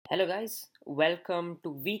Hello, guys. Welcome to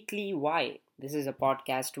Weekly Why. This is a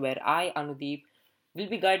podcast where I, Anudeep, will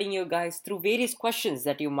be guiding you guys through various questions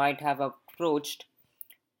that you might have approached,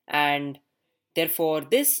 and therefore,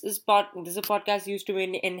 this is a podcast used to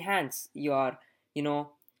enhance your, you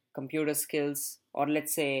know, computer skills, or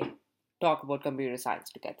let's say, talk about computer science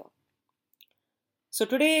together. So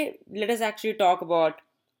today, let us actually talk about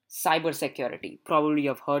cybersecurity. Probably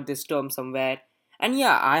you've heard this term somewhere. And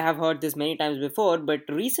yeah, I have heard this many times before, but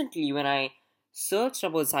recently when I searched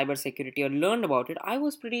about cybersecurity or learned about it, I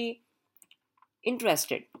was pretty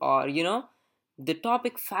interested. The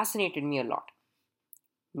topic fascinated me a lot.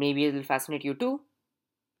 Maybe it will fascinate you too.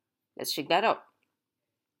 Let's check that out.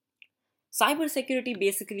 Cybersecurity,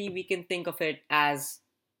 basically, we can think of it as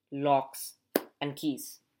locks and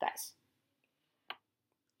keys, guys.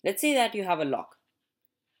 Let's say that you have a lock.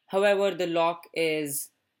 However, the lock is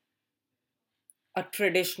a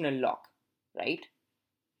traditional lock, right?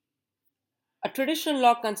 A traditional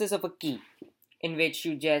lock consists of a key in which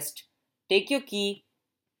you just take your key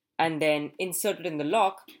and then insert it in the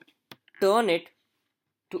lock, turn it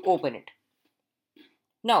to open it.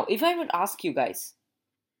 Now, if I would ask you guys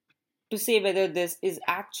to say whether this is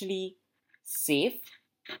actually safe,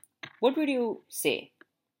 what would you say?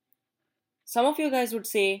 Some of you guys would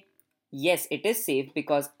say, yes, it is safe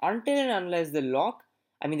because until and unless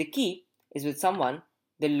the key is with someone,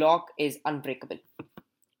 the lock is unbreakable.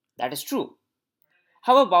 That is true.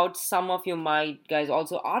 How about some of you might guys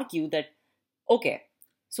also argue that, okay,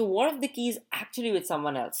 so what if the key is actually with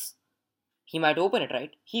someone else? He might open it,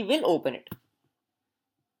 right? He will open it.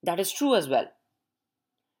 That is true as well.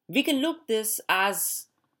 We can look this as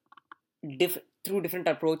through different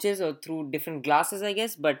approaches or through different glasses, I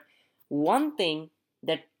guess. But one thing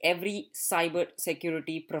that every cyber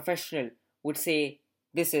security professional would say,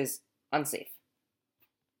 this is unsafe.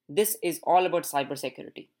 This is all about cyber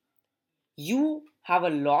security. You have a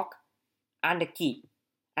lock and a key,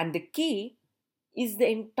 and the key is the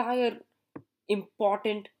entire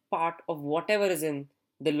important part of whatever is in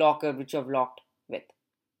the locker which you have locked with.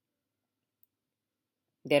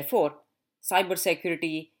 Therefore,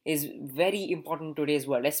 cybersecurity is very important in today's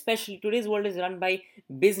world. Especially today's world is run by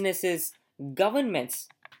businesses, governments.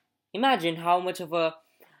 Imagine how much of a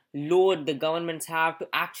load the governments have to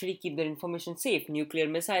actually keep their information safe, nuclear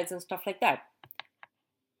missiles and stuff like that.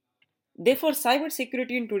 Therefore,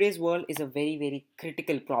 cybersecurity in today's world is a very, very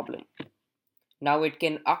critical problem. Now, it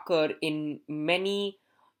can occur in many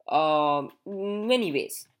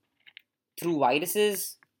ways through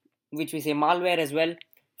viruses, which we say malware as well,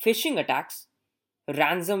 phishing attacks,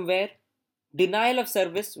 ransomware, denial of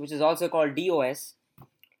service, which is also called DOS.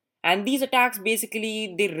 And these attacks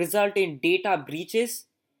basically they result in data breaches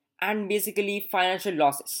and basically financial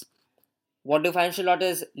losses. What do financial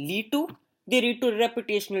losses lead to? They lead to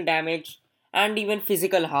reputational damage and even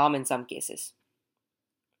physical harm in some cases.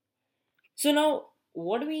 So now,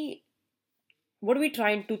 what are we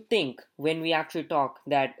trying to think when we actually talk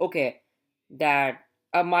that okay, that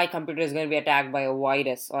my computer is going to be attacked by a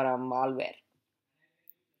virus or a malware?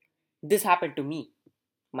 This happened to me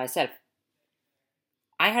myself.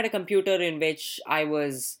 I had a computer in which I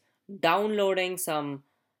was downloading some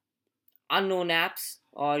unknown apps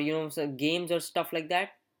or some games or stuff like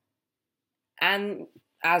that, and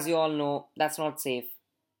as you all know, that's not safe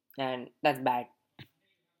and that's bad.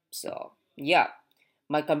 So yeah,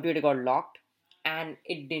 my computer got locked and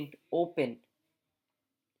it didn't open.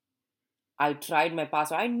 I tried my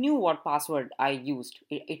password. I knew what password I used.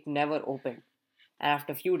 It never opened. And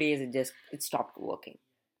after a few days it stopped working.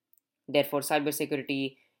 Therefore,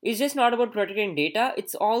 cybersecurity is just not about protecting data,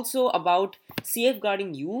 it's also about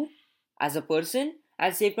safeguarding you as a person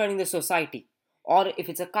and safeguarding the society. Or if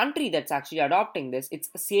it's a country that's actually adopting this,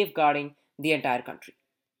 it's safeguarding the entire country.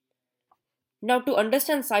 Now, to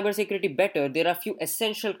understand cybersecurity better, there are a few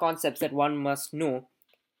essential concepts that one must know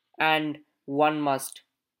and one must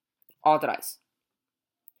authorize.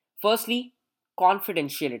 Firstly,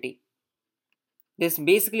 confidentiality. This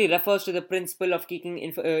basically refers to the principle of keeping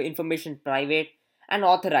information private and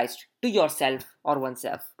authorized to yourself or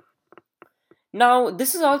oneself. Now,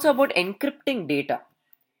 this is also about encrypting data.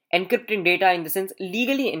 Encrypting data in the sense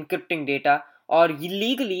legally encrypting data or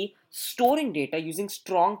illegally storing data using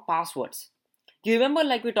strong passwords. You remember,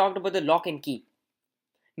 like we talked about the lock and key.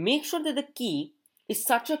 Make sure that the key is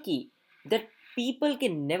such a key that people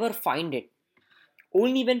can never find it.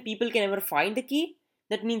 Only when people can never find the key,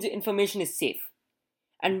 that means the information is safe.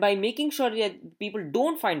 And by making sure that people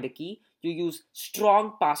don't find the key, you use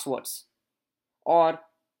strong passwords or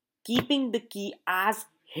keeping the key as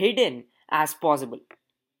hidden as possible.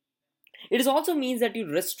 It also means that you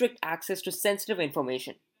restrict access to sensitive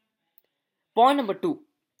information. Point number two,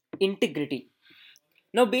 integrity.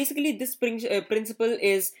 Now, basically, this principle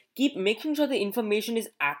is keep making sure the information is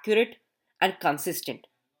accurate and consistent.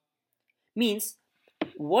 Means,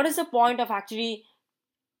 what is the point of actually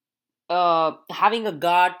having a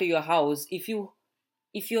guard to your house if your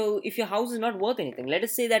house is not worth anything? Let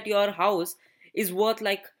us say that your house is worth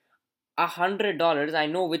like $100. I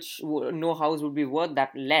know no house would be worth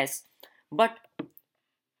that less, but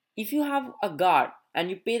if you have a guard and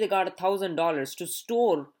you pay the guard $1,000 to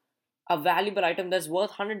store a valuable item that's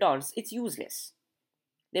worth $100, it's useless.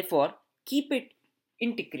 Therefore, keep it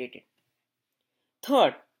integrated.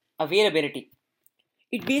 Third, availability.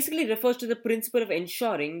 It basically refers to the principle of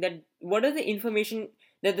ensuring that what are the information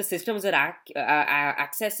that the systems are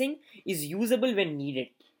accessing is usable when needed.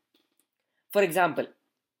 For example,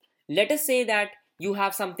 let us say that you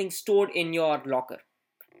have something stored in your locker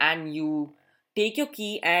and you take your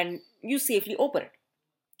key and you safely open it.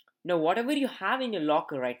 Now, whatever you have in your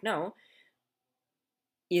locker right now,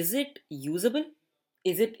 is it usable?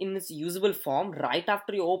 Is it in its usable form right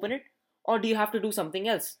after you open it? Or do you have to do something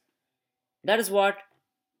else? That is what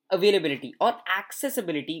availability or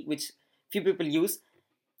accessibility, which few people use,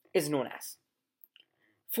 is known as.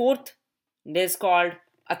 Fourth, this is called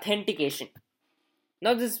authentication.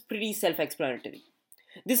 Now, this is pretty self explanatory.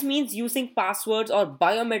 This means using passwords or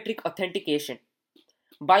biometric authentication.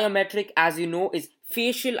 Biometric, as you know, is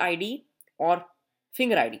facial ID or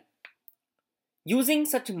finger ID. Using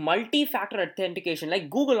such multi-factor authentication, like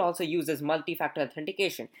Google also uses multi-factor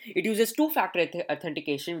authentication. It uses two-factor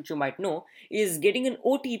authentication, which you might know, is getting an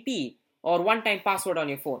OTP or one-time password on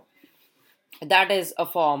your phone. That is a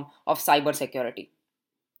form of cybersecurity.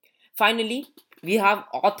 Finally, we have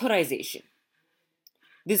authorization.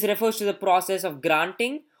 This refers to the process of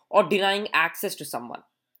granting or denying access to someone.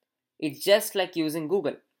 It's just like using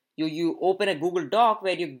Google. You open a Google Doc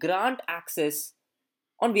where you grant access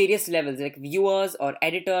on various levels, like viewers or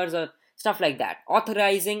editors or stuff like that.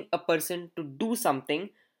 Authorizing a person to do something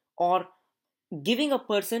or giving a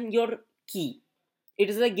person your key.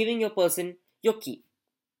 It is like giving a person your key.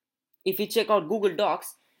 If you check out Google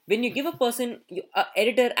Docs, when you give a person, a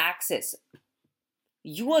editor access,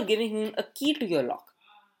 you are giving him a key to your lock.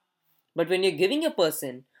 But when you're giving a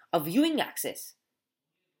person a viewing access,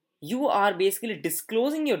 you are basically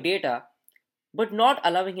disclosing your data but not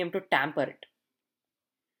allowing him to tamper it.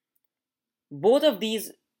 Both of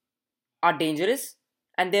these are dangerous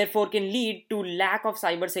and therefore can lead to lack of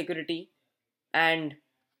cybersecurity and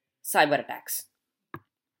cyber attacks.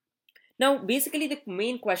 Now, basically, the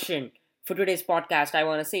main question for today's podcast I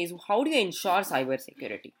want to say is, how do you ensure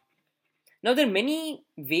cybersecurity? Now, there are many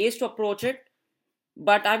ways to approach it,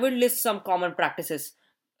 but I will list some common practices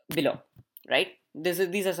below, right?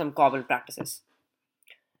 These are some common practices.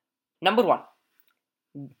 Number one,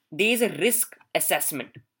 there is a risk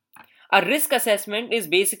assessment. A risk assessment is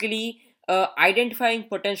basically identifying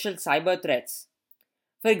potential cyber threats.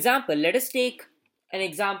 For example, let us take an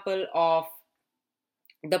example of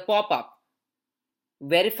the pop-up,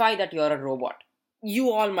 verify that you're a robot.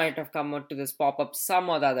 You all might have come up to this pop-up some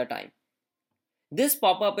or the other time. This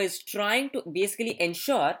pop-up is trying to basically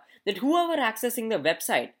ensure that whoever accessing the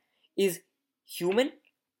website is human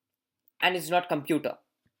and is not computer.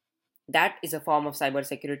 That is a form of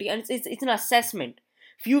cybersecurity, and it's an assessment.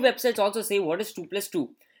 Few websites also say what is 2 plus 2.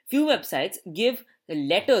 Few websites give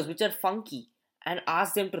letters which are funky and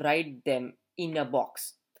ask them to write them in a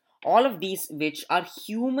box. All of these which are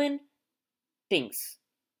human things.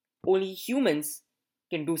 Only humans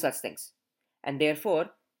can do such things. And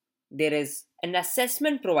therefore, there is an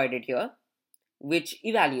assessment provided here which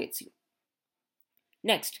evaluates you.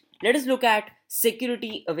 Next, let us look at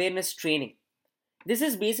security awareness training. This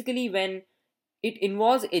is basically when it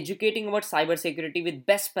involves educating about cybersecurity with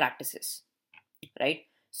best practices, right?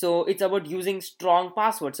 So it's about using strong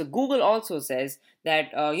passwords. So Google also says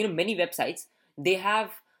that many websites, they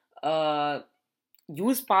have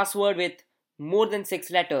use password with more than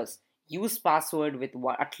 6 letters, use password with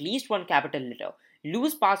at least one capital letter,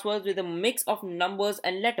 use passwords with a mix of numbers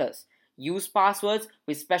and letters, use passwords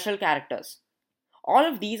with special characters. All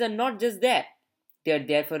of these are not just there, they're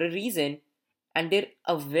there for a reason, and they're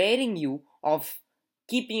awareing you of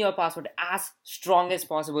keeping your password as strong as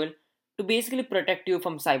possible to basically protect you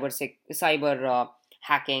from cyber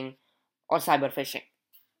hacking or cyber phishing.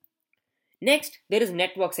 Next, there is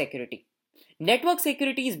network security. Network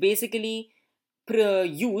security is basically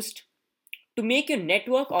used to make your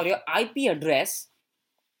network or your IP address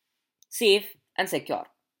safe and secure.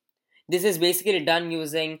 This is basically done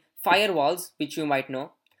using firewalls, which you might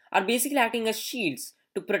know, are basically acting as shields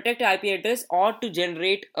to protect IP address or to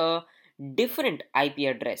generate a different IP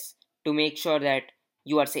address to make sure that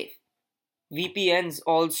you are safe. VPNs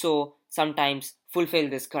also sometimes fulfill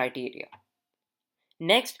this criteria.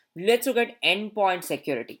 Next, let's look at endpoint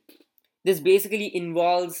security. This basically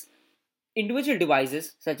involves individual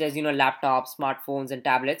devices such as laptops, smartphones and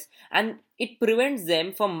tablets, and it prevents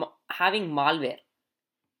them from having malware.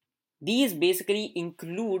 These basically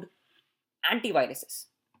include antiviruses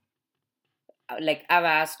like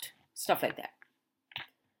Avast, stuff like that.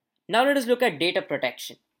 Now let us look at data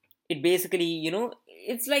protection. It basically,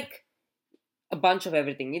 it's like a bunch of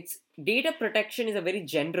everything. It's data protection is a very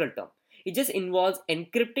general term. It just involves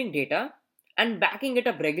encrypting data and backing it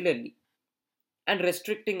up regularly and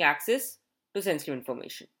restricting access to sensitive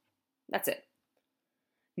information. That's it.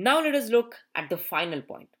 Now let us look at the final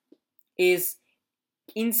point is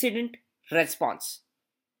incident response.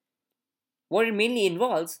 What it mainly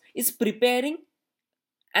involves is preparing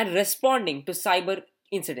and responding to cyber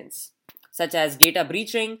incidents such as data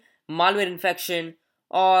breaching, malware infection,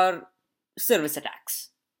 or service attacks.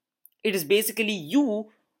 It is basically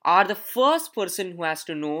you are the first person who has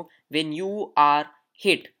to know when you are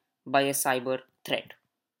hit by a cyber threat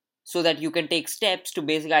so that you can take steps to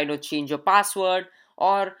basically either change your password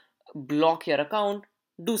or block your account,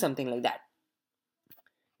 do something like that.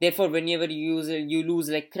 Therefore, whenever you lose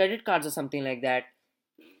like credit cards or something like that,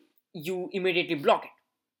 you immediately block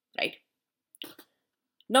it, right?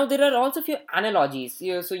 Now there are also few analogies.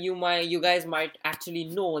 So you guys might actually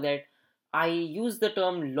know that I use the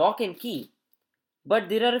term lock and key, but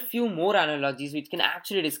there are a few more analogies which can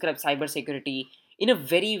actually describe cybersecurity in a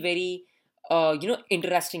very very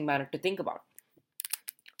interesting manner to think about.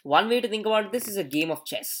 One way to think about this is a game of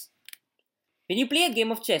chess. When you play a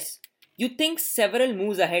game of chess, you think several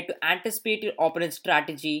moves ahead to anticipate your opponent's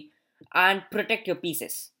strategy and protect your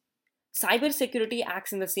pieces. Cybersecurity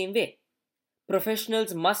acts in the same way.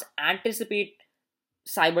 Professionals must anticipate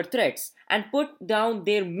cyber threats and put down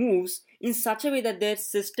their moves in such a way that their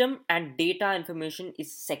system and data information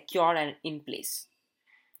is secure and in place.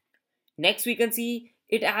 Next, we can see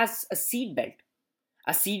it as a seat belt.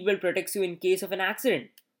 A seat belt protects you in case of an accident.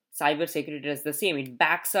 Cybersecurity is the same. It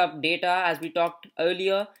backs up data as we talked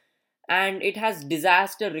earlier, and it has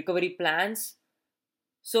disaster recovery plans.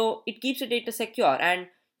 So it keeps the data secure and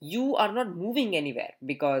you are not moving anywhere,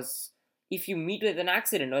 because if you meet with an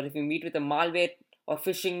accident or if you meet with a malware or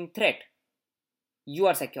phishing threat, you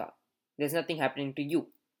are secure. There's nothing happening to you.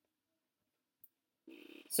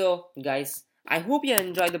 So, guys, I hope you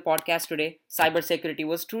enjoyed the podcast today. Cybersecurity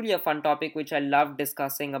was truly a fun topic which I loved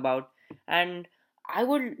discussing about, and I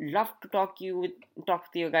would love to talk to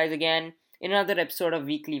you guys again in another episode of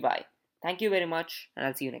Weekly Why. Thank you very much, and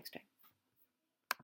I'll see you next time.